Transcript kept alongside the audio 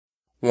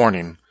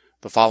Warning: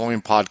 the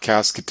following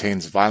podcast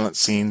contains violent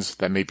scenes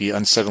that may be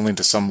unsettling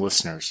to some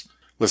listeners.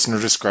 Listener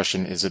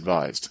discretion is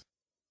advised.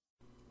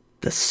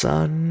 The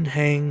sun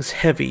hangs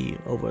heavy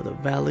over the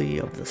Valley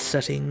of the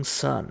Setting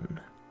Sun.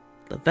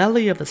 The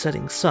Valley of the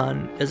Setting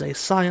Sun is a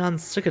Scion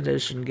 2nd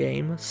edition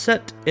game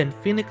set in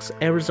Phoenix,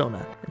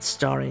 Arizona, and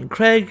starring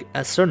Craig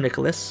as Sir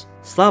Nicholas,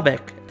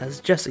 Slavek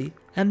as Jesse,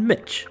 and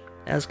Mitch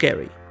as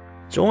Gary.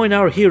 Join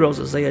our heroes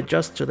as they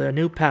adjust to their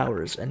new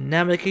powers and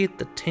navigate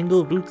the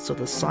tangled roots of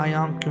the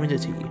Scion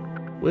community.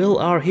 Will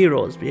our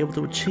heroes be able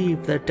to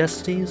achieve their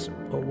destinies,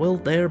 or will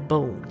their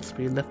bones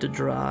be left to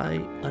dry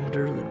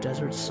under the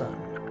desert sun?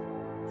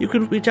 You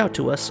can reach out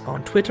to us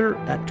on Twitter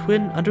at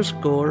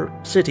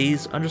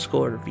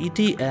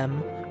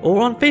twin_cities_VTM or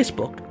on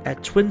Facebook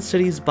at Twin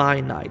Cities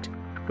by Night,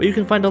 where you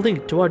can find a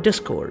link to our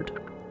Discord.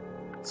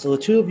 So the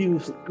two of you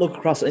look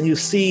across and you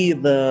see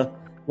the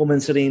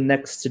woman sitting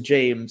next to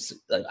James,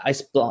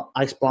 ice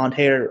blonde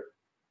hair,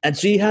 and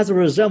she has a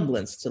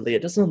resemblance to Leah.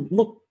 It doesn't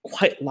look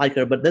quite like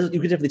her, but you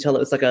can definitely tell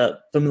it's like a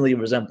familiar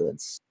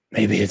resemblance.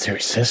 Maybe it's her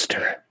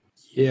sister.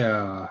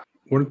 Yeah.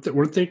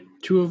 Weren't they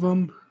two of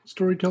them,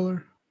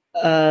 storyteller?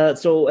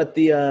 So at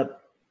the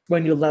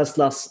when you last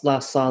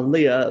saw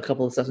Leah a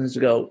couple of sessions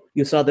ago,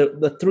 you saw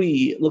the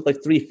three looked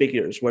like three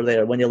figures were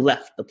there when you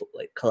left the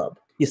club.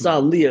 You saw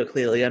Leah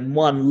clearly, and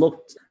one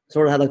looked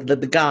sort of had like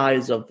the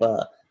guise of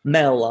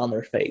Mel on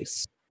their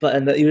face,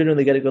 and you didn't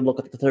really get a good look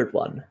at the third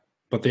one.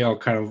 But they all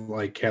kind of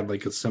like had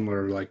like a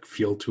similar like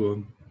feel to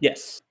them.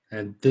 Yes.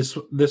 And this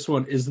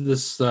one, is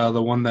this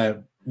the one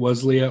that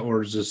was Leah,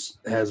 or is this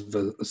has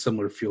a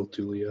similar feel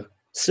to Leah?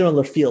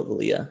 Similar feel to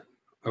Leah.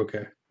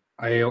 Okay.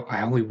 I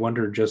only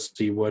wonder just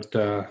to see what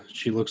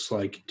she looks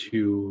like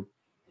to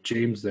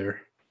James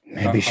there.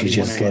 Maybe she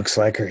just looks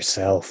like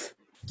herself.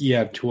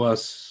 Yeah, to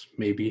us,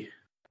 maybe.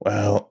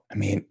 Well, I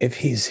mean, if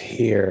he's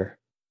here,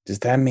 does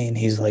that mean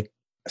he's like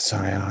a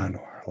Scion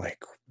or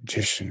like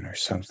magician or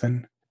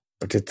something?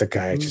 Or did the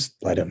guy just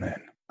let him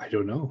in? I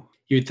don't know.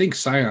 You'd think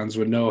Scions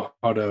would know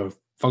how to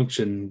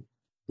function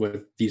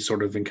with these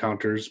sort of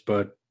encounters,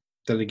 but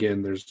then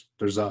again, there's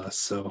us,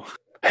 so...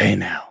 Hey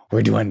now,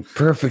 we're doing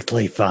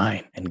perfectly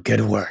fine and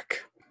good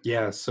work.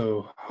 Yeah,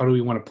 so how do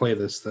we want to play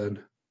this then?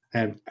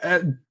 And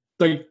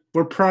like,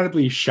 we're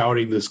probably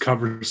shouting this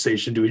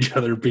conversation to each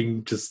other,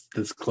 being just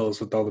this close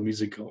with all the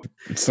music going.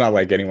 It's not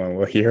like anyone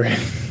will hear it.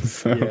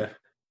 So. Yeah.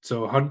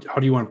 So how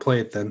do you want to play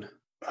it then?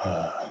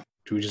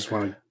 Do we just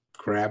want to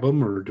grab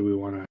them, or do we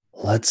want to...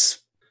 Let's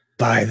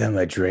buy them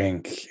a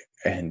drink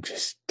and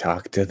just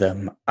talk to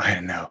them. I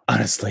don't know.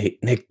 Honestly,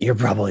 Nick, you're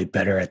probably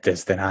better at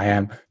this than I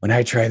am. When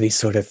I try these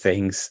sort of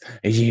things,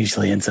 it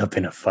usually ends up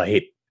in a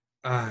fight.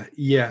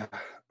 Yeah,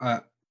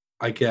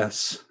 I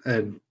guess.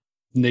 And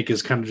Nick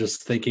is kind of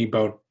just thinking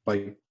about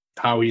like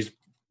how he's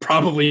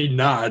probably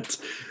not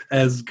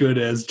as good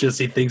as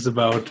Jesse thinks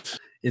about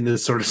in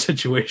this sort of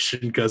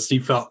situation, because he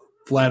felt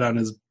flat on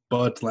his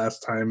butt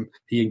last time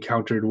he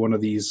encountered one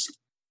of these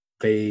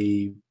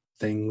Fae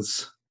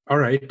things. All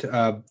right.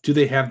 Do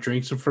they have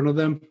drinks in front of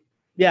them?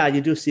 Yeah,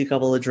 you do see a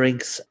couple of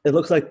drinks. It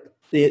looks like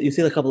you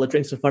see a couple of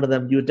drinks in front of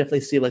them. You would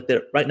definitely see like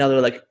they're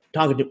like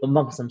talking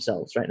amongst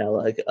themselves right now,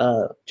 like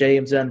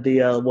James and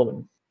the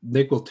woman.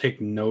 Nick will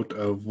take note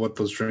of what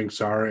those drinks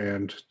are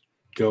and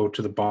go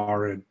to the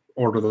bar and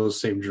order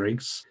those same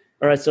drinks.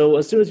 All right. So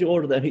as soon as you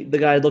order them, the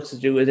guy looks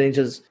at you and he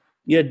says,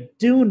 "You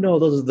do know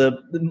those are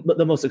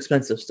the most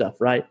expensive stuff,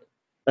 right?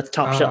 That's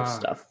top shelf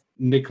stuff."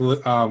 Nick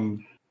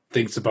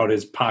thinks about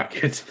his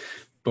pocket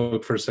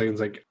book for a second.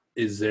 Like,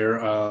 is there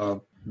a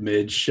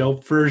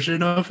mid-shelf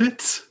version of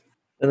it?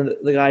 And then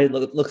the guy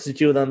looks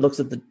at you and then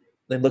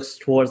looks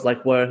towards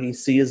like where he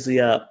sees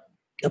the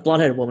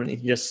blonde-haired woman.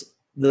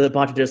 The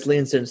bartender just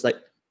leans in. And it's like,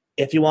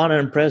 if you want to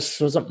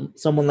impress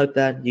someone like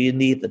that, you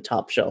need the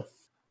top shelf.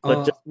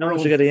 But just know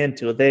what you're getting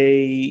into.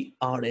 They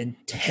are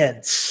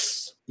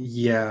intense.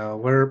 Yeah,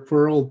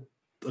 we're old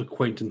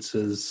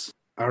acquaintances.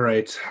 All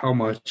right, how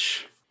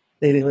much?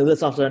 They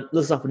lists off a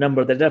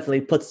number that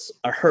definitely puts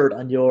a hurt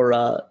on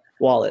your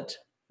wallet.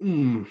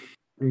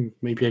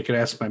 Maybe I could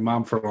ask my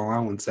mom for an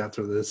allowance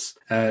after this.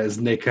 As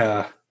Nick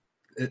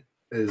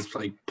is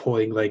like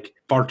pulling like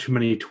far too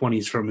many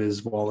 20s from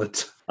his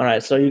wallet. All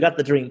right, so you got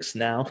the drinks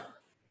now.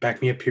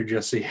 Back me up here,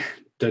 Jesse.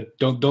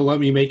 Don't let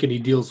me make any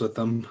deals with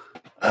them.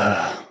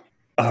 All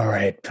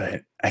right,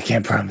 but I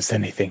can't promise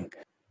anything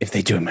if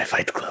they join my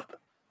fight club.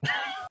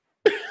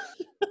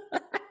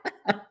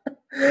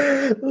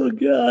 Oh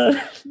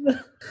God!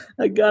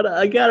 I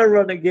gotta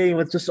run a game.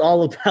 It's just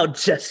all about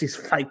Jesse's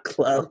Fight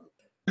Club.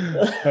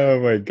 Oh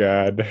my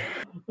God!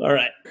 All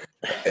right,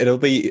 it'll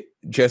be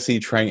Jesse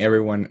trying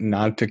everyone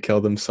not to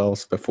kill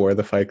themselves before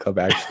the Fight Club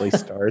actually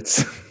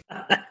starts.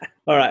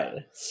 All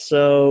right,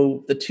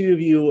 so the two of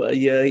you,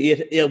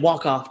 you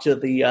walk off to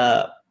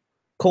the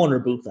corner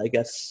booth, I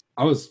guess.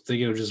 I was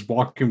thinking of just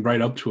walking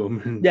right up to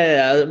him.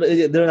 Yeah,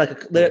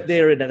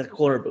 they're in a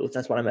corner booth.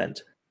 That's what I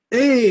meant.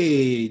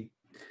 Hey.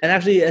 And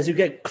actually, as you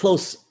get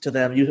close to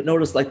them, you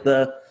notice like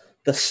the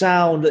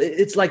sound.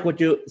 It's like what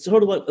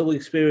we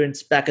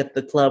experienced back at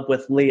the club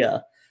with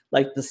Leah,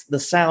 like the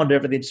sound,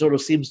 everything sort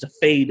of seems to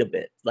fade a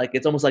bit. Like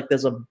it's almost like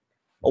there's a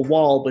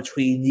wall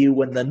between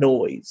you and the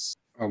noise.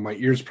 Oh, my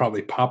ears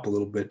probably pop a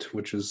little bit,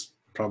 which is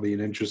probably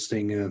an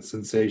interesting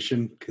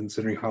sensation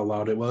considering how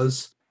loud it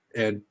was.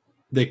 And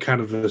they kind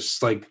of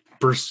just like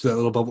burst that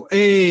little bubble.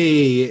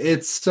 Hey,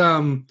 it's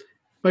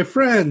my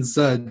friends,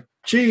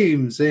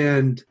 James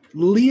and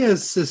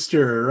Leah's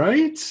sister,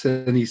 right?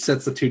 And he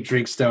sets the 2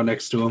 drinks down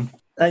next to him.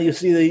 And you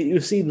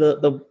see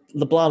the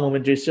blonde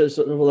woman just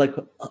sort of like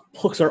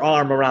hooks her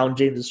arm around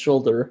James's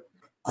shoulder.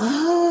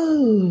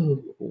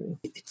 Oh,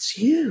 it's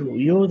you.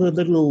 You're the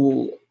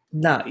little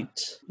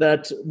knight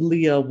that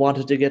Leah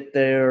wanted to get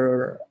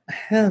their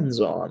hands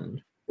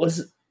on. I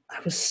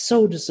was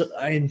so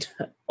disappointed.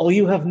 Oh,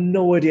 you have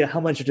no idea how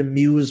much it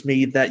amused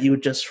me that you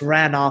just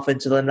ran off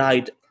into the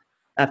night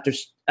after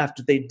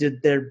they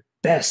did their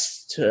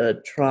best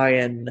to try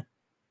and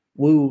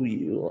woo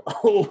you.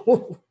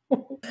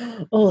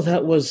 Oh,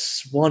 that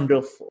was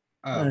wonderful.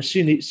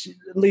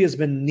 Leah's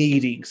been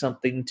needing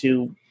something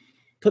to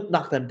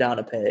knock them down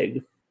a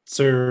peg.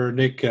 Sir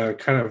Nick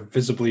kind of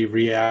visibly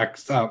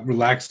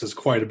relaxes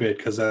quite a bit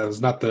because that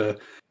was not the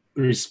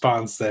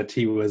response that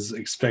he was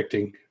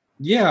expecting.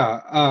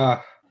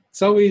 Yeah,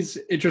 it's always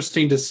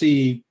interesting to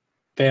see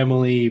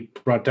family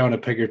brought down a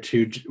peg or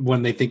two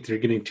when they think they're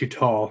getting too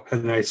tall,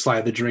 and then I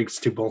slide the drinks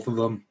to both of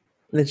them.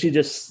 And then she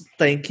just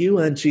thank you,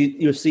 and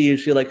you see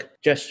she like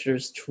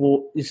gestures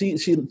toward. You see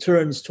she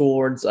turns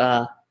towards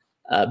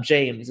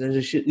James, and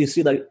you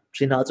see like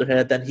she nods her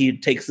head. Then he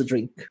takes the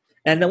drink,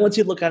 and then once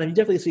you look at him, you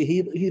definitely see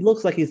he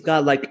looks like he's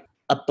got like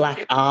a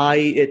black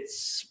eye.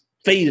 It's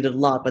faded a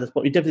lot by this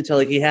point. You definitely tell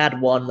like he had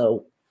one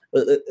though.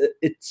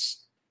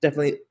 It's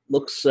definitely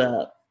looks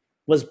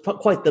was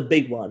quite the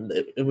big one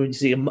when you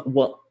see him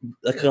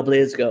a couple of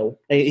days ago.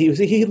 And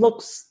he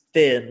looks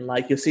thin,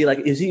 like you see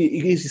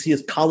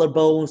his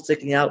collarbone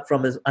sticking out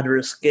from under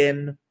his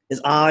skin.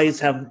 His eyes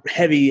have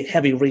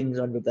heavy rings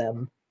under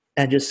them,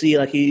 and you see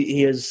like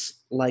he is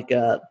like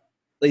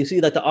you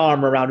see like the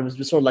arm around him is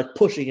just sort of like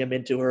pushing him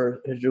into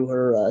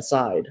her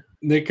side.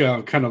 Nick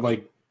kind of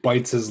like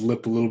bites his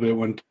lip a little bit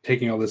when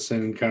taking all this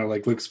in, and kind of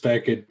like looks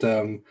back at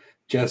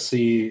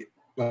Jesse,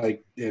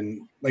 like,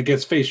 and like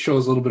his face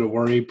shows a little bit of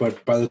worry,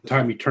 but by the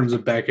time he turns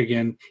it back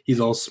again, he's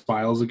all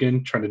smiles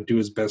again, trying to do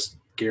his best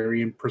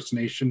Gary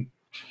impersonation.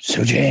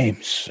 So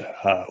James,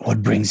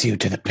 what brings you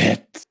to the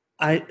pit?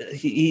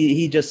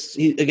 He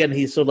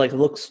sort of like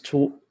looks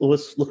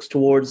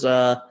towards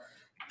the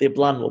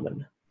blonde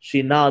woman.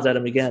 She nods at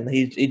him again.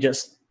 He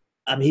just,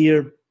 I'm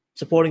here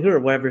supporting her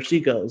wherever she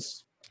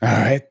goes. All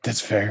right,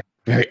 that's fair.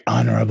 Very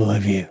honorable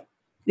of you.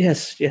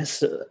 Yes.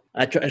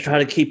 I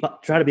try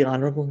to be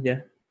honorable.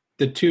 Yeah.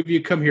 The 2 of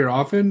you come here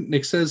often,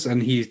 Nick says,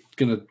 and he's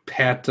gonna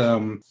pat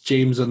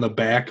James on the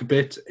back a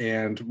bit.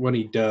 And when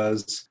he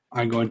does,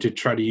 I'm going to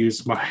try to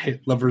use my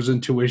lover's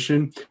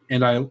intuition.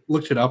 And I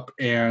looked it up,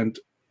 and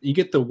you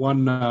get the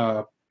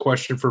 1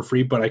 question for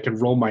free, but I can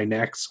roll my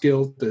knack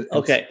skill to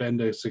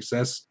spend a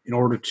success in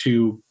order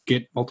to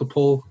get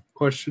multiple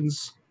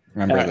questions.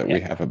 Remember that we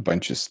have a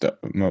bunch of stuff,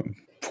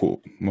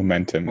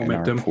 momentum in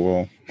our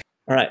pool.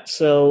 All right,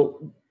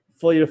 so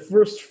for your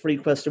first free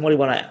question, what do you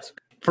want to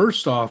ask?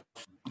 First off,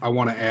 I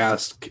want to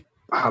ask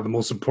the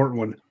most important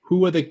one. Who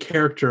would the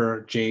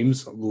character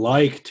James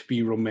like to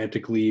be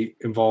romantically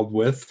involved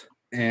with?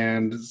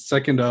 And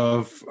second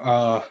of,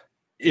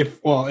 if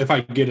I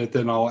get it,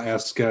 then I'll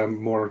ask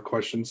more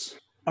questions.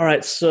 All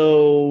right,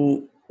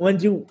 so when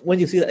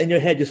you see that in your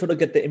head, you sort of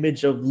get the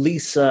image of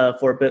Lisa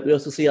for a bit. We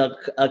also see a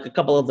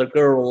couple of the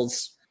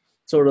girls,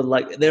 sort of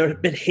like they're a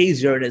bit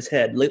hazier in his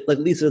head. Like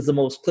Lisa is the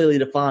most clearly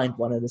defined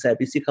one in his head.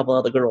 You see a couple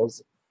other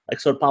girls like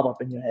sort of pop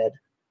up in your head.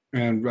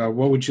 And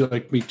what would you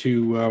like me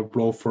to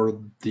roll for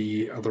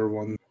the other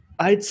one?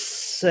 I'd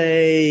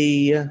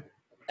say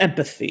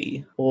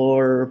empathy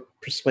or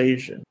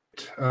persuasion.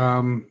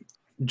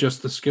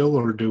 Just the skill,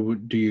 or do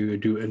you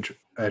do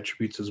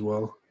attributes as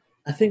well?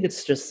 I think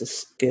it's just a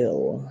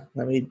skill.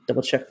 Let me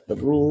double check the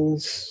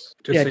rules.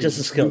 Just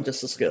a skill.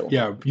 Just a skill.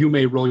 Yeah, you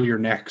may roll your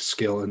knack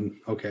skill, and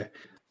okay,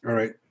 all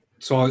right.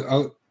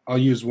 So I'll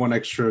use 1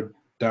 extra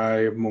die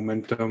of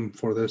momentum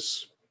for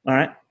this. All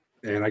right.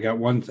 And I got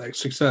 1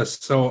 success.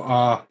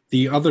 So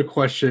the other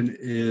question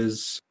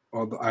is,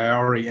 I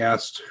already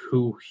asked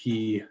who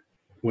he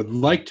would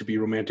like to be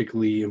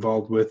romantically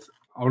involved with.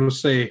 I want to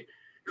say,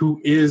 who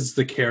is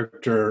the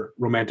character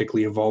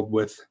romantically involved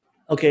with?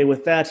 Okay,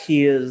 with that,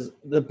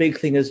 the big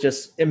thing is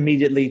just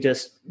immediately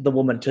just the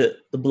woman, to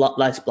the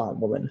lice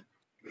blonde woman.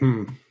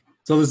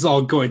 So this is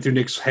all going through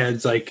Nick's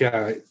heads. Like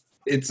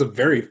it's a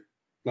very,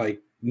 like,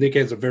 Nick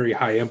has a very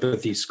high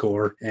empathy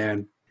score,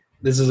 and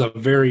this is a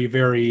very,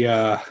 very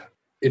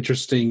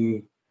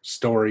interesting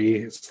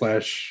story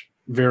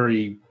 /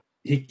 very.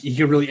 He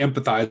can really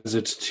empathize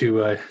it,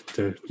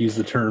 to use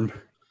the term.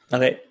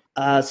 Okay,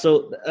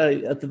 so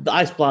the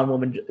ice blonde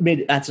woman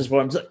made answers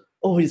for him. He's like,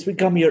 oh, he's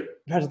become here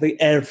practically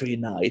every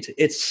night.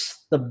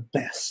 It's the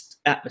best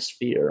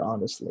atmosphere,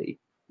 honestly.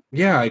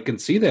 Yeah, I can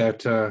see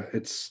that.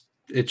 It's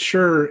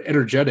sure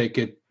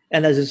energetic.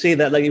 And as you see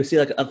that, like you see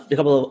like a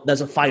couple of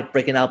there's a fight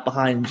breaking out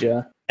behind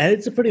you, and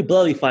it's a pretty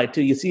bloody fight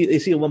too. You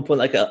see at one point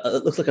like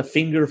it looks like a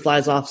finger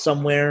flies off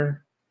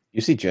somewhere.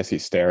 You see Jesse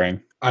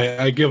staring.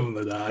 I give him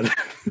the nod.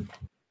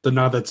 The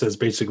nod that says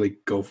basically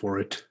go for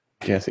it.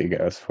 Jesse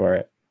goes for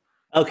it.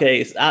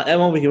 Okay, so I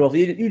won't make you roll.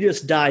 You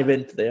just dive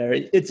into there.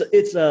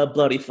 It's a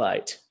bloody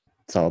fight.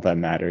 That's all that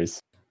matters.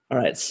 All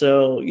right,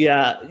 so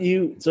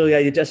you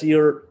Jesse,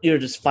 you're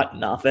just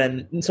fighting off,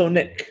 and so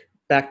Nick,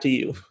 back to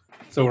you.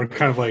 So we're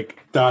kind of like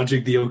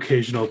dodging the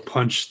occasional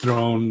punch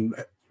thrown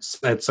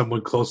at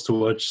someone close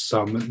to us,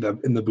 some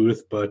in the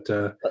booth, but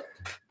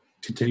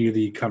continue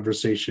the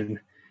conversation.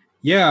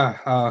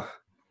 Yeah,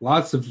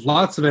 lots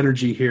of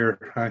energy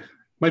here.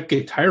 Might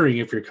get tiring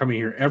if you're coming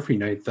here every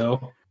night,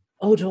 though.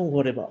 Oh, don't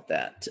worry about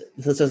that.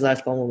 This is the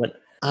last moment.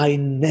 I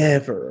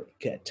never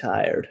get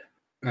tired.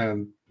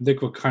 And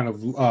Nick will kind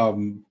of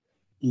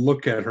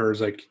look at her as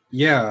like,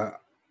 yeah,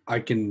 I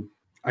can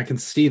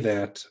see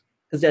that.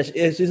 Because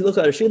she looks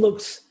at her, she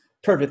looks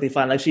perfectly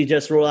fine. Like she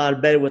just rolled out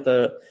of bed with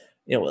a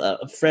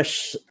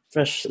fresh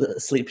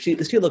sleep. She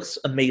looks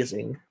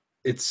amazing.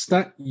 It's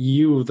not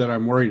you that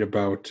I'm worried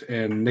about.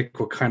 And Nick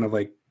will kind of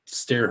like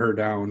stare her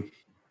down.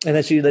 And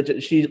then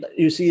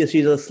you see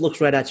she just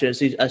looks right at you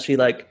as she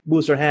like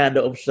moves her hand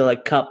over to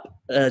like cup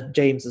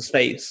James's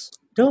face.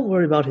 Don't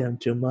worry about him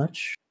too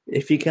much.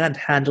 If he can't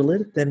handle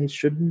it, then he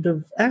shouldn't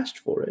have asked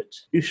for it.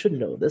 You should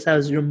know this.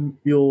 Has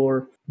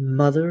your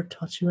mother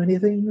taught you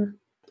anything?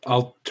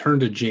 I'll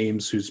turn to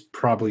James, who's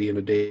probably in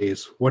a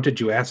daze. What did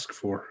you ask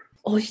for?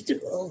 Oh,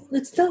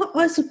 it's not.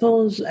 I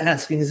suppose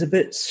asking is a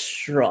bit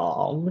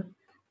strong.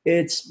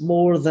 It's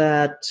more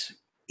that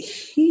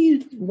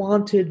he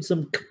wanted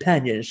some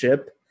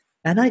companionship,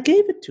 and I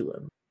gave it to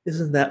him.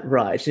 Isn't that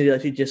right?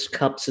 She just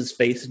cups his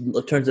face and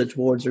turns it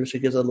towards her. She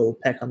gives a little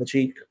peck on the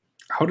cheek.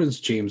 How does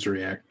James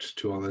react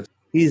to all this?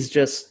 He's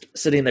just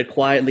sitting there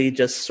quietly,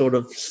 just sort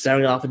of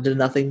staring off into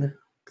nothing.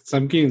 So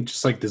I'm getting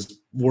just like this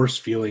worse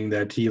feeling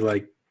that he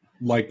like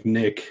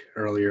Nick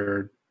earlier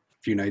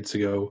a few nights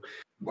ago,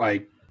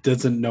 like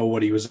doesn't know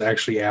what he was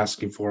actually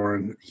asking for,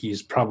 and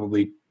he's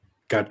probably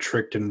got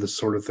tricked into this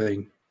sort of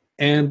thing.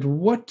 And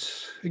what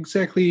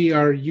exactly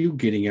are you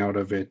getting out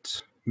of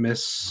it,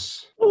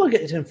 Miss? Oh, I'll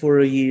get him for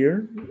a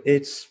year.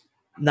 It's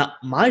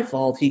not my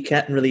fault he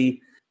can't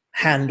really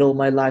handle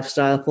my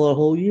lifestyle for a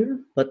whole year,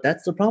 but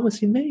that's the promise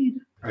he made.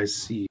 I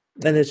see.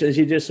 And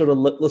she just sort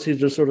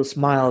of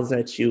smiles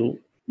at you.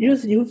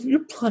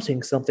 You're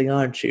plotting something,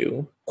 aren't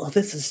you? Oh,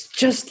 this is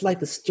just like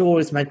the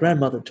stories my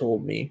grandmother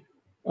told me.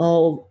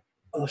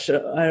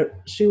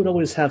 She would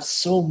always have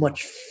so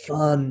much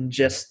fun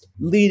just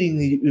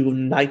leading you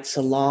knights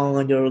along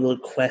on your little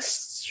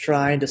quests,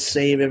 trying to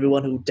save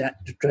everyone who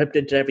dripped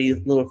into every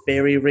little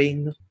fairy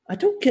ring.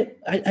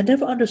 I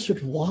never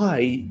understood why.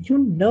 You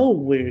know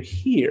we're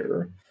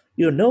here.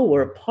 You know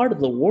we're a part of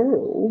the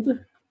world.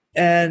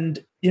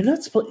 And you're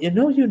not supposed. You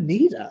know you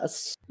need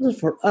us.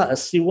 For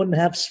us, you wouldn't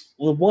have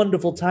the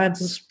wonderful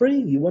times of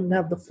spring. You wouldn't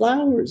have the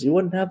flowers. You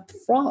wouldn't have the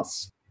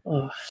frost.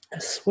 Oh, I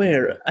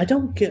swear, I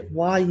don't get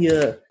why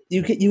you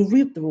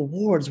reap the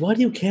rewards. Why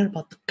do you care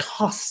about the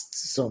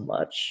costs so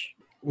much?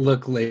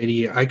 Look,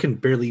 lady, I can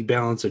barely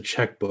balance a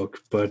checkbook,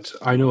 but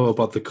I know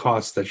about the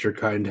costs that your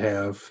kind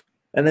have.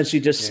 And then she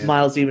just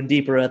smiles even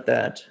deeper at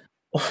that.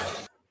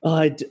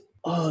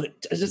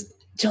 Just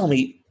tell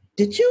me,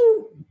 did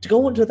you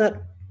go into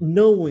that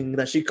knowing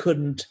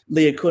that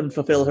Leah couldn't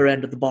fulfill her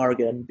end of the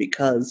bargain?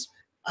 Because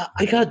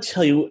I gotta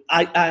tell you,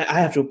 I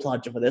have to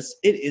applaud you for this.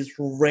 It is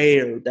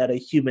rare that a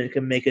human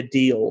can make a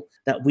deal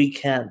that we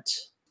can't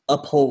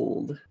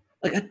uphold.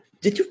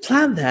 Did you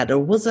plan that, or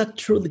was that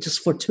truly just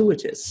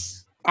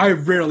fortuitous? I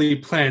rarely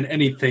plan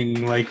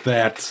anything like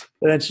that.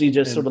 And then she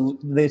just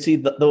they see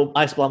the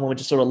ice blonde woman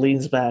just sort of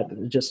leans back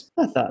and just,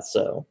 I thought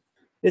so.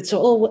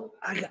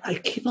 I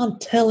keep on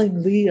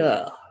telling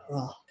Leah.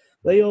 Oh,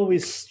 they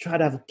always try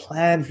to have a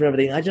plan for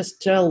everything. I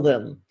just tell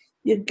them,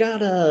 you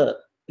gotta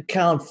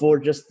account for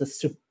just the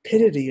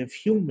stupidity of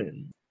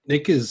humans.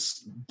 Nick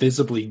is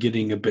visibly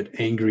getting a bit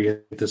angry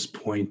at this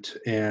point,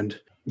 and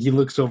he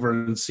looks over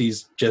and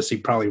sees Jesse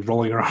probably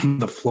rolling around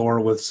the floor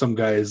with some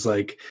guy's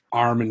like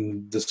arm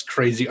in this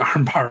crazy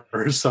armbar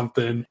or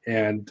something.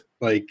 And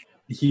like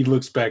he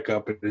looks back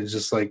up and it's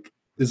just like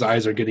his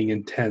eyes are getting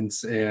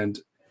intense, and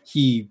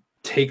he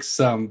takes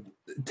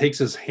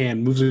his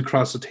hand, moves it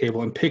across the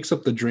table, and picks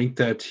up the drink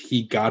that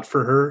he got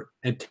for her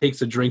and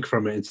takes a drink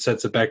from it and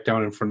sets it back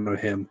down in front of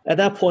him. At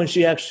that point,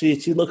 she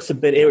looks a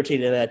bit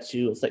irritated at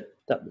you. It's like,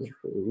 that was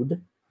rude.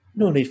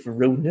 No need for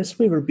rudeness.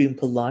 We were being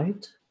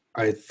polite.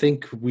 I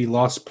think we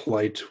lost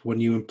polite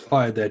when you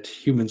implied that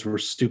humans were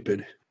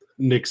stupid,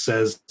 Nick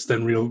says,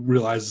 then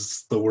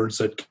realizes the words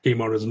that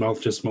came out of his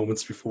mouth just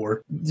moments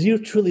before. Do you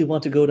truly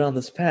want to go down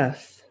this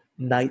path,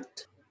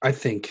 knight? I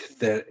think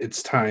that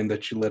it's time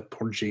that you let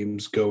poor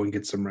James go and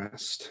get some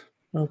rest.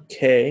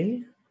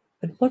 Okay.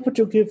 And what would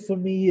you give for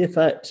me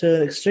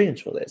to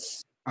exchange for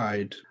this?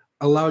 I'd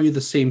allow you the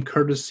same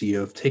courtesy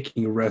of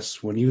taking a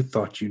rest when you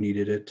thought you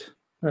needed it.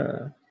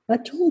 I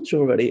told you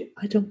already,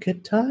 I don't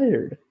get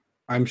tired.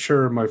 I'm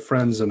sure my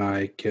friends and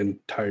I can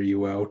tire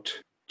you out.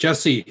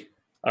 Jesse,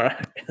 All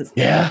right.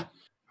 Yeah.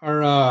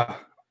 Our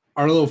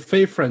little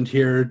Fae friend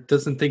here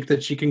doesn't think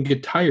that she can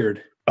get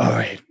tired. All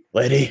right,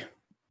 lady.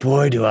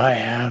 Boy, do I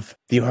have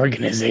the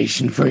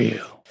organization for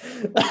you.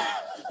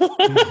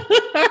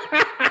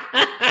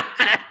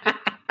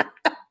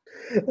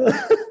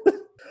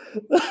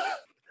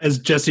 As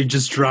Jesse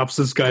just drops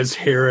this guy's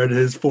hair and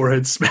his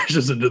forehead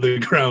smashes into the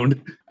ground.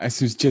 As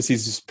soon as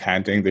Jesse's just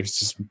panting, there's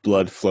just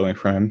blood flowing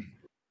from him.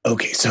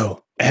 Okay,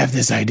 so I have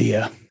this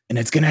idea, and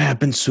it's going to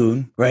happen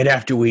soon, right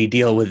after we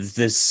deal with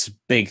this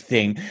big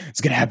thing.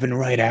 It's going to happen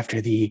right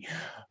after the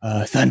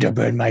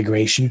Thunderbird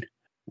migration.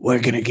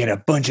 We're going to get a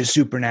bunch of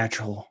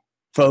supernatural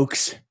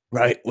folks,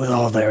 right, with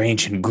all their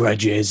ancient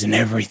grudges and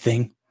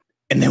everything.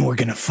 And then we're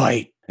going to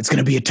fight. It's going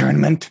to be a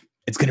tournament.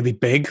 It's going to be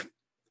big.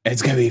 And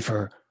it's going to be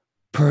for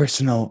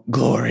personal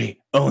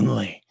glory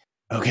only.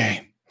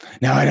 Okay.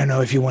 Now, I don't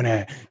know if you want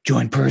to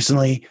join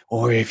personally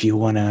or if you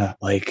want to,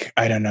 like,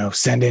 I don't know,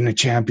 send in a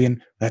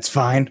champion. That's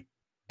fine.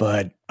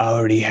 But I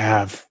already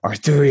have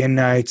Arthurian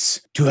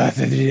Knights, two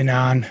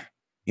Athenion,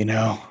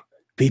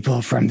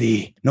 people from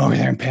the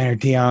Northern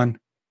Pantheon.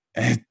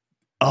 And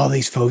all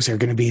these folks are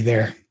going to be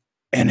there.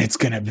 And it's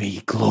going to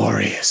be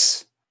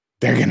glorious.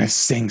 They're going to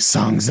sing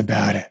songs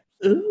about it.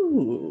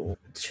 Ooh,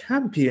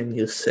 champion,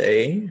 you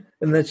say?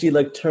 And then she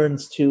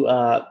turns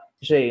to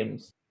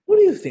James. What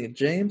do you think,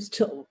 James?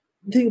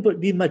 Think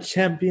about being my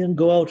champion.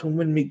 Go out and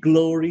win me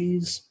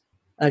glories.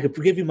 I could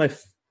give you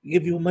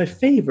my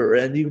favor,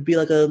 and you could be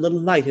like a little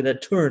knight in a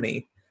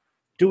tourney,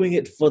 doing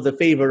it for the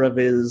favor of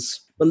his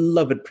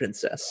beloved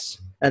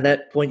princess. At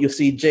that point, you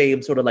see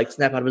James sort of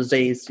snap out of his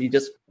daze. He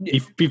just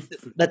that'd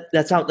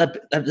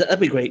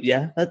be great.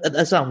 Yeah,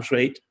 that sounds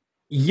great.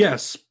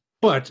 Yes,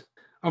 but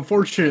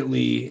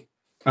unfortunately,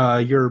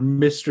 your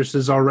mistress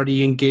is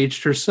already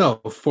engaged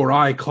herself, for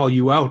I call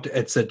you out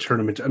at said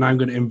tournament, and I'm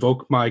going to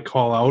invoke my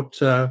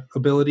call-out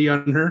ability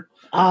on her.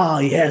 Ah,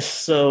 yes.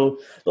 So,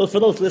 well,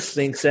 for those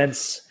listening,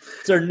 since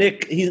Sir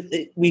Nick,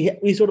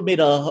 we sort of made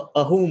a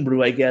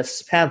homebrew, I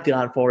guess,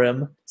 pantheon for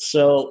him.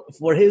 So,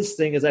 for his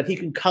thing is that he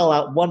can call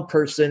out one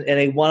person in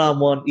a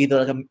one-on-one,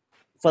 either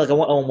for a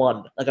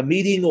one-on-one, like a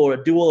meeting or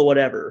a duel or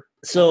whatever.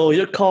 So,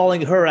 you're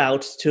calling her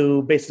out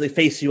to basically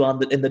face you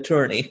in the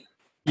tourney.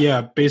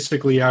 Yeah,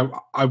 basically, I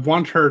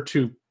want her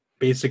to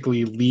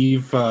basically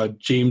leave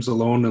James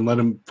alone and let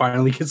him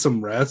finally get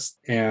some rest.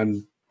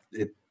 And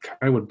it kind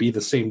of would be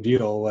the same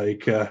deal.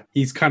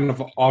 He's kind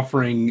of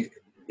offering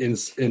in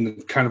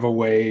kind of a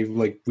way,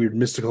 weird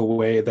mystical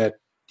way, that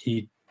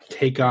he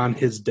take on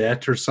his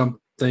debt or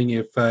something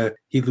if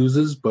he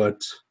loses.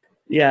 But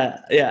yeah.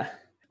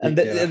 And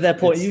at that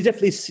point, you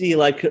definitely see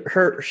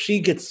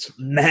she gets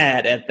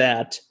mad at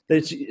that.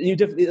 You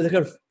definitely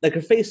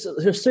her face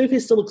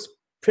still looks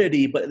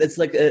pretty, but it's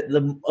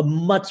a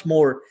much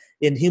more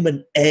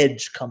inhuman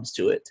edge comes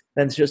to it.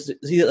 And it's just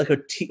see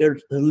her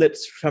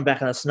lips come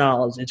back on a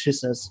snarl, and she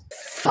says,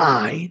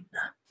 "Fine.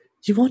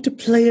 You want to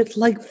play it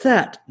like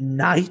that,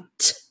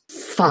 knight?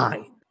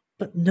 Fine.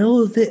 But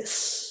know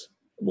this.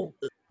 Well,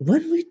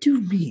 when we do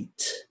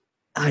meet,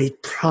 I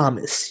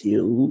promise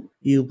you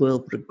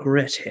will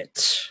regret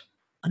it.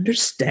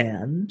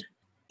 Understand?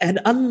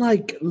 And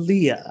unlike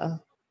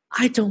Leah,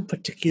 I don't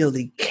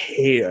particularly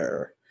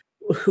care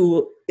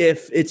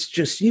if it's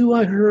just you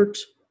I hurt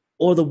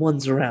or the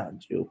ones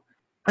around you.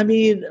 I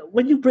mean,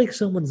 when you break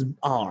someone's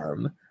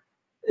arm,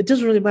 it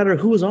doesn't really matter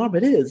whose arm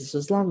it is,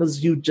 as long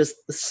as the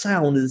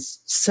sound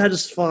is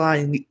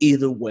satisfying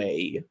either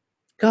way.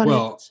 Got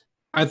it?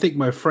 I think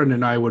my friend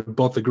and I would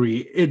both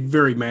agree it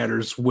very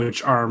matters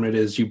which arm it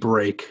is you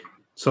break.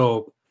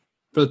 So,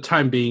 for the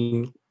time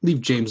being,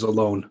 leave James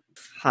alone.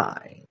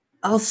 Fine.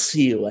 I'll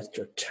see you at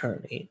your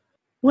tourney.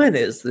 When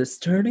is this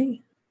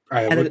tourney?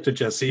 I looked at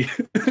Jesse.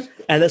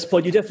 At this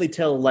point, you definitely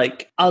tell,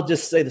 I'll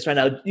just say this right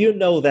now, you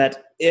know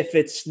that if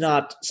it's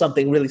not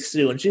something really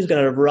soon, she's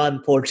going to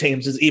run poor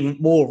James is even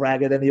more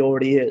ragged than he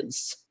already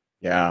is.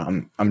 Yeah,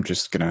 I'm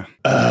just gonna...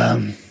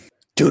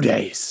 2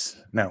 days.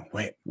 No,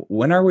 wait.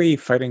 When are we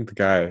fighting the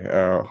guy?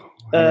 How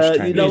much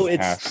time has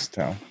passed?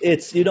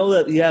 It's,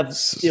 that you have,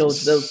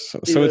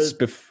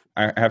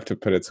 I have to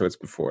put it so it's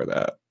before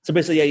that. So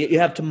basically, yeah, you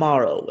have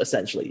tomorrow,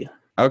 essentially.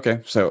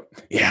 Okay, so,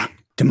 yeah,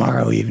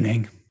 tomorrow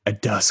evening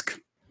at dusk.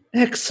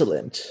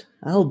 Excellent.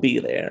 I'll be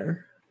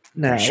there.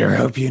 Now, I sure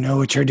hope you know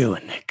what you're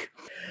doing, Nick.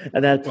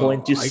 At that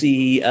point, you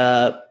see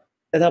the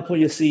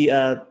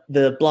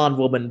blonde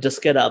woman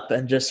just get up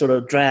and just sort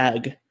of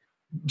drag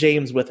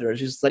James with her.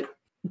 She's like,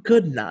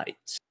 "Good night.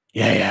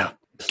 Yeah.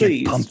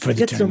 Please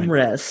get some tournament.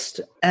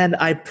 rest, and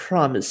I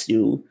promise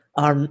you,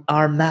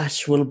 our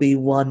match will be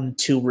one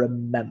to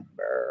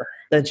remember."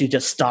 Then she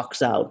just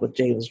stalks out with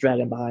James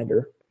dragging behind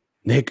her.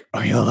 Nick,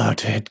 are you allowed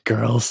to hit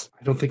girls?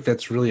 I don't think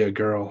that's really a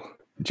girl.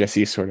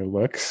 Jesse sort of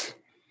looks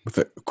with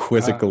a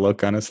quizzical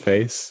look on his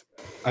face.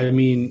 I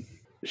mean,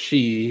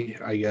 she,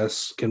 I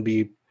guess, can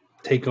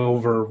take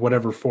over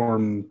whatever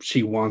form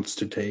she wants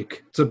to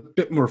take. It's a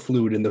bit more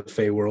fluid in the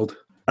Fae world.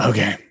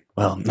 Okay.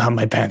 Well, not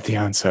my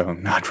pantheon, so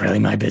not really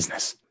my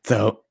business.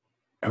 So,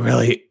 I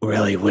really,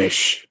 really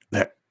wish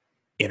that,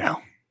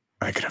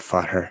 I could have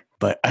fought her.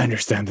 But I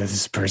understand that this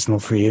is personal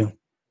for you,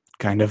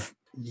 kind of.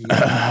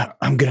 Yeah.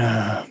 I'm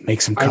gonna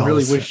make some I calls.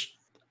 really Get wish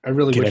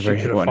you could have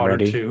everyone fought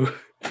ready. her too.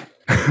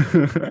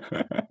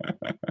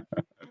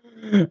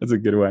 That's a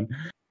good one.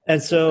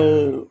 And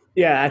so,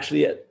 yeah,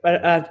 actually,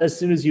 as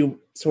soon as you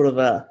sort of,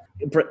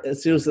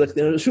 as soon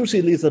as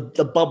she leaves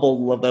the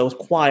bubble that was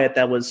quiet,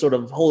 that was sort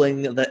of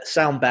holding the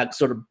sound back,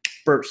 sort of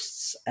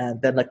bursts,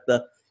 and then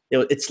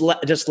it's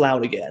just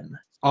loud again.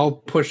 I'll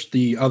push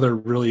the other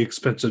really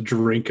expensive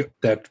drink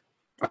that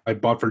I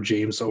bought for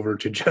James over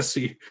to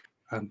Jesse.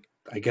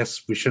 I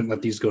guess we shouldn't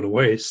let these go to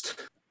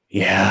waste.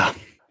 Yeah.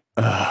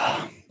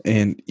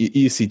 And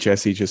you see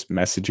Jesse just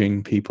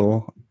messaging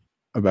people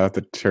about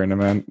the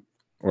tournament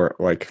or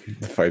like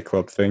the Fight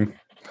Club thing.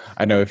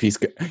 I know if he's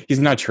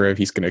not sure if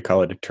he's going to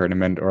call it a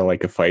tournament or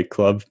like a fight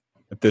club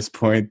at this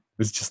point.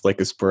 It's just like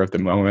a spur of the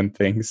moment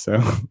thing.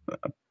 So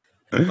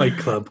Fight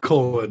Club,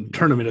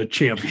 Tournament of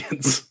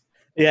Champions.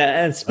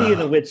 Yeah, and speaking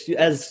of which,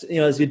 as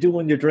you're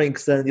doing your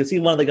drinks, then you'll see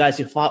one of the guys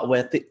you fought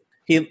with.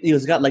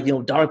 He's got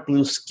dark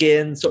blue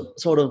skin,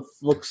 sort of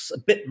looks a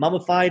bit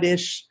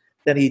mummified-ish.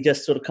 Then he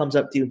just sort of comes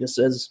up to you and just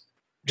says,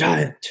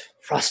 "Giant,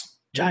 Frost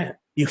Giant,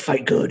 you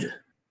fight good."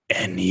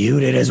 And you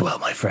did as well,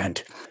 my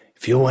friend.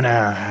 If you want to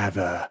have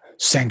a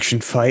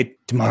sanctioned fight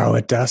tomorrow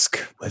at dusk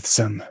with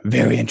some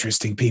very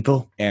interesting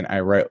people. And I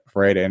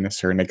write in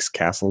Sir Nick's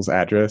castle's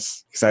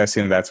address because I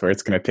assume that's where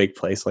it's going to take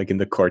place, like in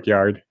the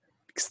courtyard,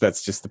 because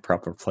that's just the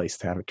proper place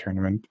to have a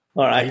tournament.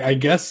 All right. I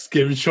guess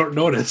given short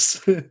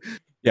notice.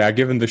 Yeah,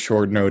 given the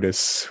short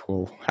notice,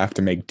 we'll have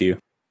to make do.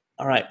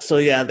 All right. So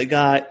yeah, the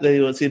guy,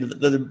 you see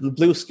the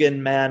blue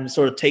skinned man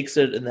sort of takes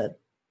it and then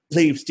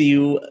leaves. Do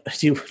you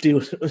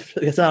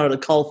get out a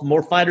call for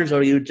more fighters,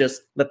 or you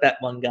just let that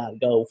one guy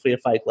go for your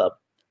fight club?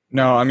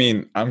 No, I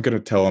mean, I'm going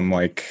to tell him,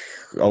 like,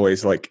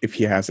 always, like, if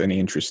he has any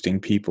interesting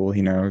people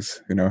he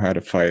knows who know how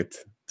to fight,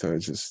 to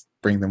just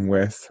bring them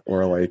with,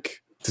 or,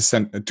 like,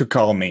 to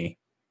call me.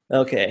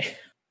 Okay.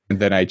 And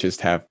then I just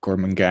have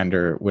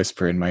Gormangander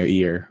whisper in my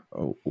ear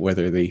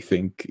whether he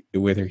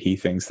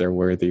thinks they're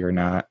worthy or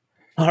not.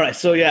 All right.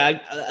 So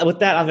yeah, with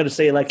that, I'm going to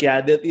say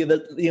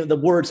the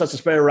word starts to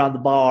spread around the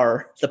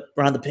bar,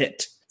 around the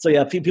pit. So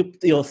yeah,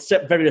 people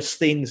various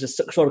things just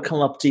sort of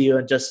come up to you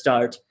and just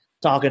start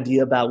talking to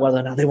you about whether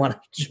or not they want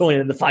to join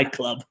in the fight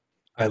club.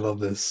 I love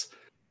this.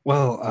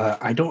 Well,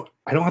 I don't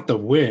have to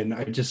win.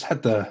 I just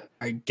had to,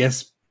 I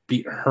guess,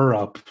 beat her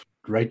up,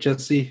 right,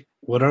 Jesse?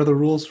 What are the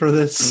rules for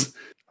this?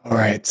 All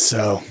right,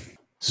 so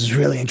this is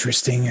really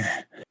interesting.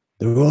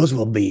 The rules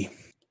will be: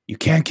 you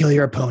can't kill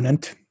your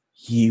opponent.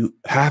 You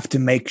have to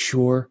make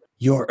sure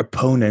your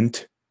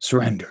opponent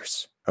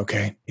surrenders.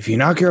 Okay? If you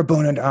knock your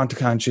opponent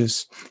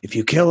unconscious, if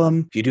you kill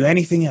him, if you do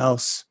anything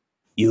else,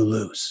 you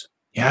lose.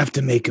 You have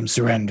to make him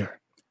surrender.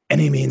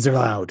 Any means are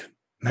allowed.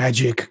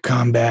 Magic,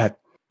 combat,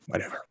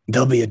 whatever.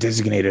 There'll be a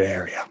designated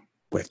area,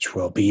 which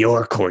will be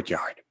your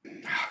courtyard.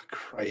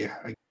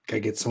 I gotta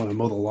get someone to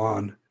mow the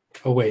lawn.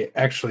 Oh wait,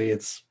 actually,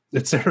 it's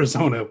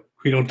Arizona.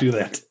 We don't do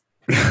that.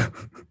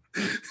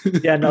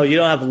 Yeah, no, you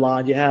don't have a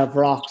lawn. You have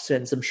rocks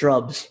and some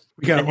shrubs.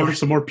 We gotta order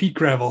some more peat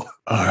gravel.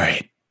 All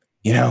right.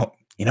 You know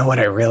what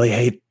I really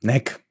hate,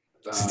 Nick?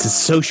 Since it's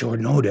so short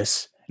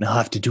notice, and I'll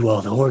have to do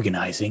all the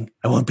organizing,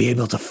 I won't be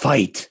able to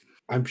fight.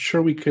 I'm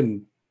sure we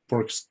can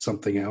work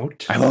something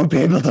out. I won't be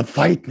able to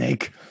fight,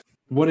 Nick.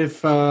 What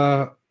if,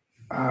 do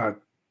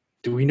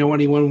we know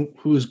anyone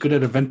who's good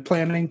at event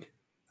planning?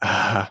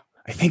 I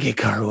think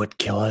Hikaru would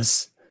kill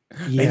us.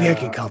 Yeah. Maybe I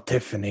can call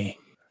Tiffany.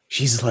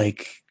 She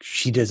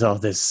does all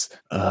this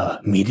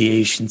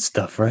mediation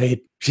stuff,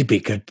 right? She'd be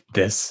good at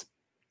this.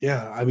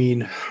 Yeah, I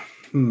mean,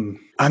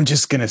 I'm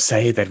just going to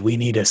say that we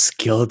need a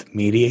skilled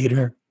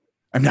mediator.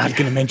 I'm not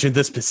going to mention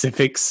the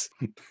specifics.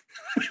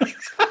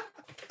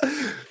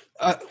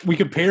 We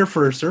could pay her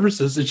for her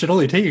services. It should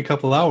only take a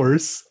couple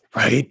hours.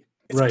 Right?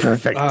 It's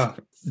perfect.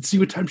 See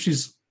what time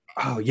she's...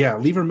 Oh, yeah,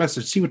 leave her a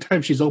message. See what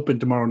time she's open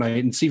tomorrow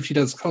night and see if she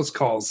does house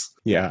calls.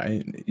 Yeah,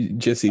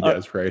 Jesse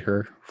does write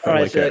her for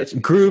right, a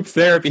group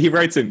therapy. He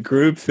writes a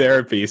group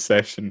therapy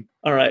session.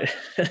 All right.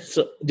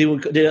 So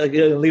do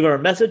you leave her a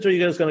message, or are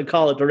you just going to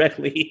call it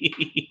directly?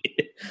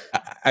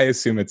 I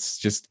assume it's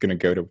just going to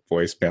go to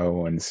voicemail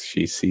once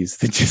she sees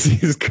that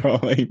Jesse is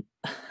calling.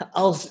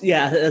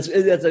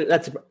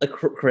 That's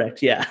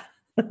correct. Yeah.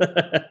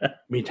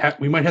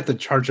 We might have to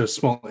charge a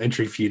small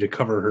entry fee to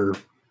cover her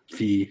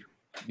fee.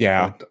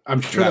 Yeah, I'm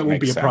sure that won't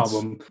be a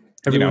problem.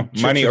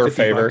 Money or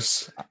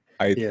favors,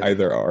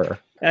 either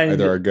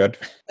are good.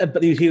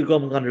 But you hear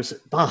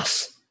Gormangander,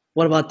 boss,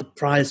 what about the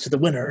prize to the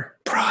winner?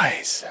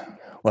 Prize?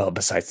 Well,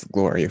 besides the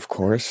glory, of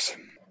course.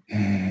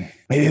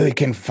 Maybe we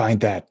can find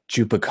that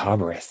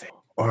Chupacabra thing.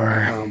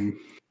 Or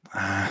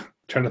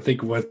trying to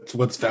think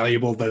what's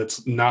valuable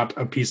that's not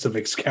a piece of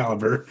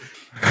Excalibur.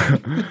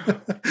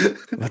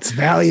 What's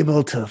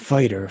valuable to a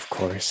fighter, of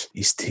course,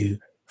 is to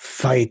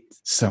fight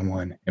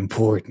someone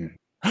important.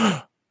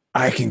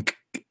 I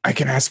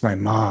can ask my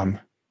mom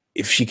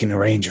if she can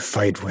arrange a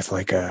fight with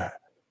like a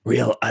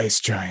real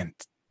ice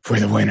giant for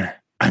the winner.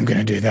 I'm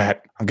gonna do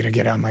that. I'm going to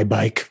get on my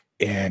bike,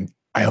 and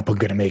I hope I'm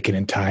going to make it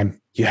in time.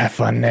 You have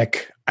fun,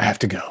 Nick. I have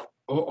to go.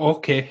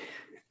 Okay.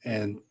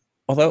 And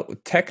Although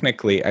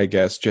technically, I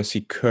guess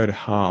Jesse could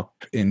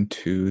hop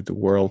into the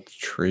world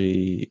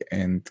tree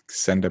and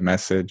send a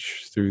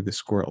message through the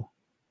squirrel.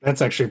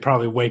 that's actually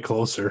probably way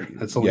closer.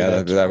 That's only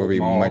That would be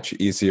small. much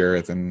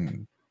easier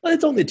than. Well,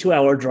 it's only a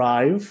 2-hour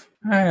drive.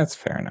 That's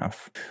fair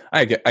enough.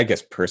 I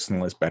guess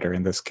personal is better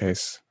in this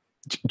case.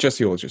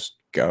 Jesse will just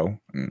go.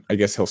 And I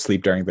guess he'll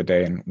sleep during the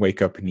day and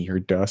wake up near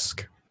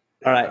dusk.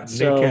 All right, Nick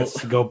so has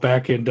to go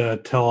back and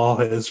tell all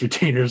his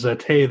retainers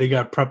that, hey, they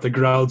got prep the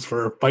grounds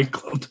for a fight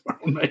club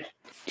tomorrow night.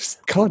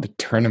 Just call it a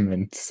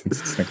tournament since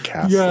it's in a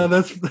castle.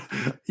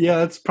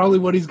 that's probably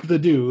what he's gonna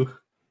do.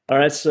 all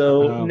right,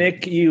 so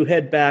Nick, you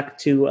head back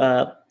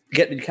to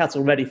get the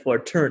castle ready for a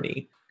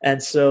tourney,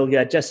 and so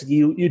Jesse,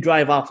 you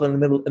drive off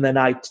in the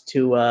night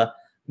to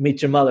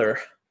meet your mother.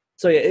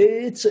 So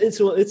it's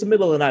the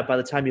middle of the night by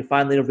the time you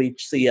finally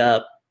reach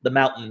the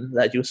mountain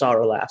that you saw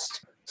her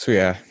last.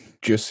 So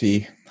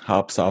Jesse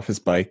hops off his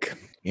bike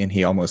and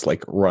he almost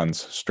like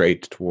runs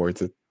straight towards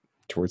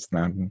the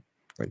mountain.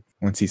 Like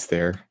once he's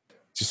there,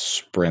 just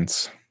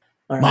sprints.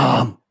 All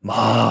right.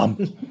 Mom.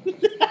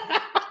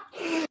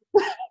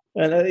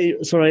 And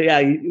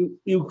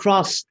you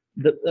cross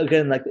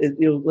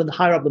when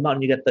higher up the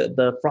mountain you get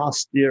the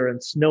frostier and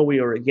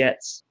snowier it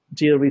gets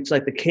until you reach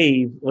like the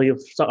cave where you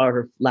saw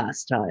her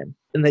last time,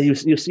 and then you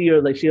see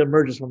her like she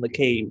emerges from the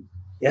cave.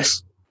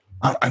 Yes,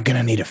 I'm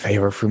gonna need a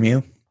favor from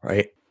you,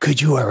 right?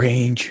 Could you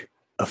arrange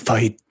a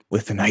fight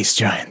with an ice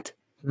giant?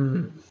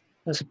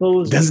 I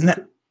suppose. Doesn't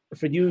that?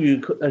 For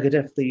you I could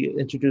definitely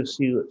introduce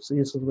you. It's a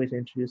useful way to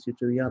introduce you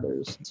to the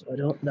others. So I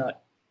don't know.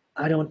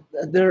 I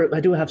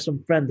do have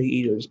some friendly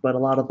eaters, but a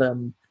lot of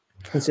them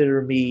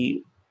consider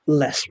me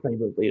less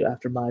favorably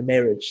after my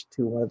marriage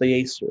to one of the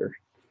Acer.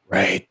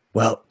 Right.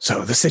 Well,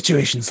 so the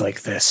situation's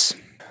like this.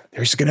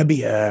 There's going to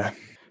be a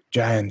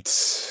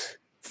giant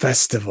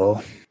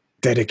festival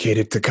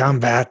dedicated to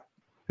combat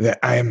that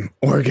I'm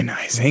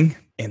organizing,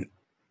 and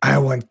I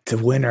want the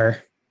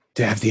winner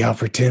to have the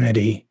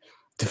opportunity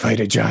to fight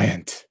a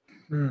giant.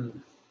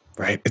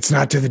 Right? It's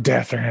not to the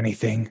death or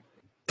anything,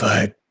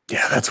 but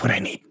yeah, that's what I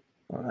need.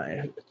 All right,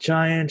 a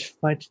giant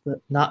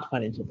not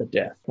fighting to the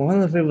death.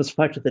 Well, if it was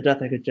fight to the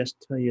death, I could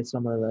just tell you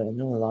some of the. I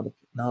know a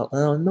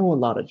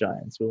lot of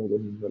giants who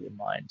wouldn't really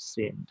mind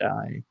seeing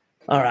die.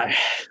 All right,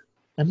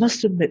 I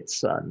must admit,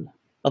 son,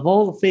 of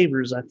all the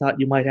favors I thought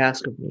you might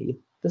ask of me,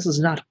 this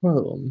is not one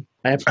of them.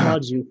 I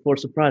applaud you for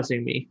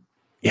surprising me.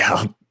 Yeah,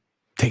 I'll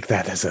take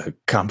that as a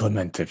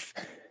compliment of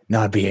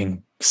not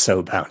being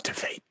so bound to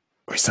fate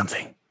or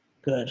something.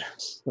 Good.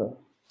 So,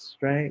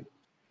 strength,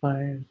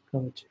 fire,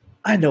 courage.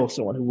 I know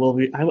someone who will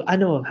be. I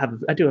do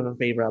have a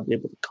favor I'll be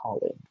able to call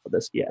in for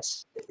this.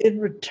 Yes. In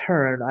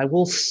return, I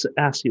will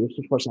ask you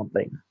for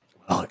something.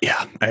 Well,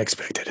 yeah, I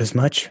expected as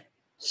much.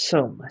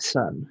 So, my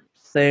son,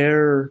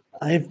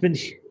 I've been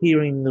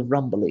hearing the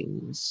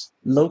rumblings.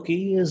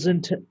 Loki is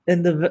in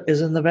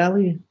the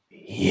valley.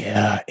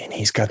 Yeah, and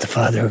he's got the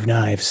Father of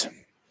Knives.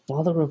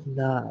 Father of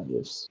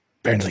Knives.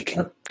 Apparently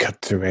can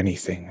cut through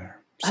anything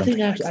or something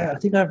like that. I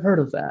think I've heard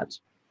of that.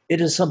 It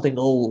is something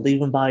old,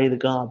 even by the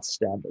gods'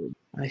 standard.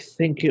 I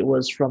think it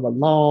was from a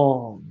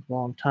long,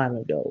 long time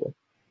ago,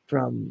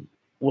 from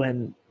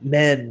when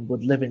men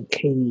would live in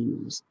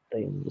caves,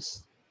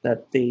 things,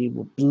 that they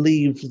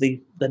believed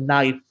the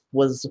knife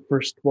was the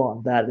first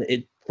one, that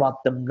it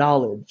brought them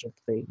knowledge of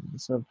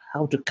things, of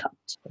how to cut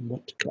and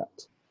what to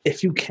cut.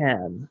 If you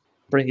can,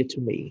 bring it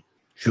to me.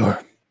 Sure.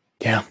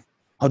 Yeah,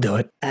 I'll do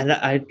it. And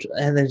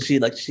then she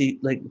looks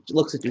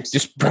at you.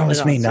 Just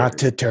promise me not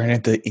to turn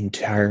the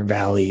entire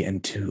valley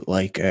into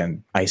like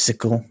an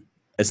icicle.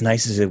 As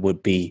nice as it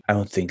would be, I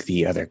don't think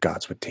the other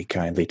gods would take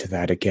kindly to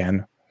that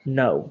again.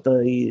 No,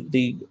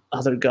 the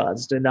other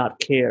gods do not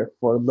care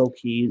for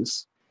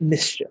Loki's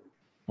mischief.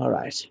 All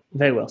right,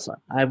 very well, son.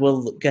 I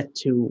will get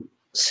to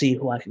see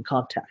who I can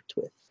contact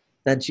with.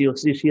 Then she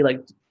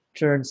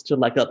turns to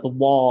the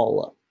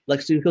wall.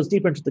 She goes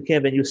deeper into the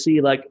cave, and you see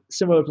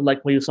similar to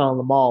what you saw in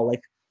the mall,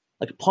 like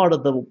part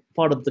of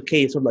the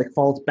cave sort of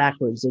falls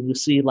backwards, and you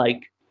see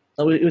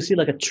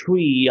a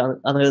tree on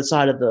the other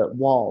side of the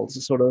walls,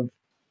 just sort of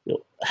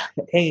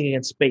hanging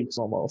in space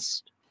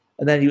almost.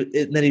 And then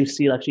you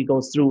see she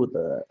goes through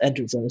the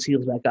entrance and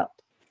heals back up.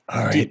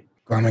 All right,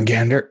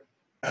 Gormangander.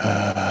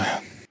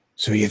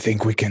 So you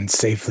think we can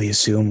safely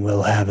assume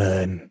we'll have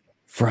a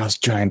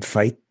frost giant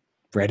fight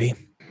ready?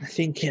 I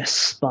think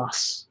yes,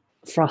 boss.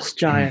 Frost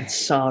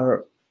giants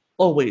are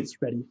always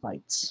ready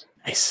fights.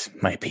 Nice,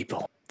 my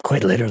people.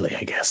 Quite literally,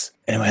 I guess.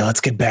 Anyway,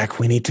 let's get back.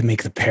 We need to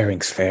make the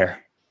pairings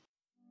fair.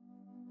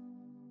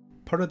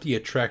 Part of the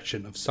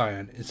attraction of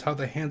Scion is how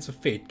the hands of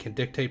fate can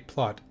dictate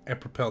plot and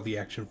propel the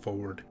action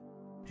forward.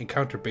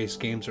 Encounter-based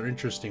games are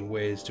interesting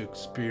ways to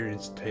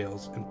experience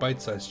tales in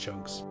bite-sized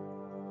chunks.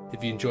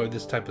 If you enjoy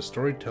this type of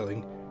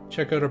storytelling,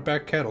 check out our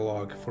back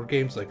catalog for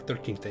games like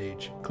 13th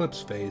Age,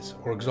 Eclipse Phase,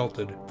 or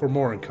Exalted for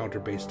more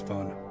encounter-based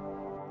fun.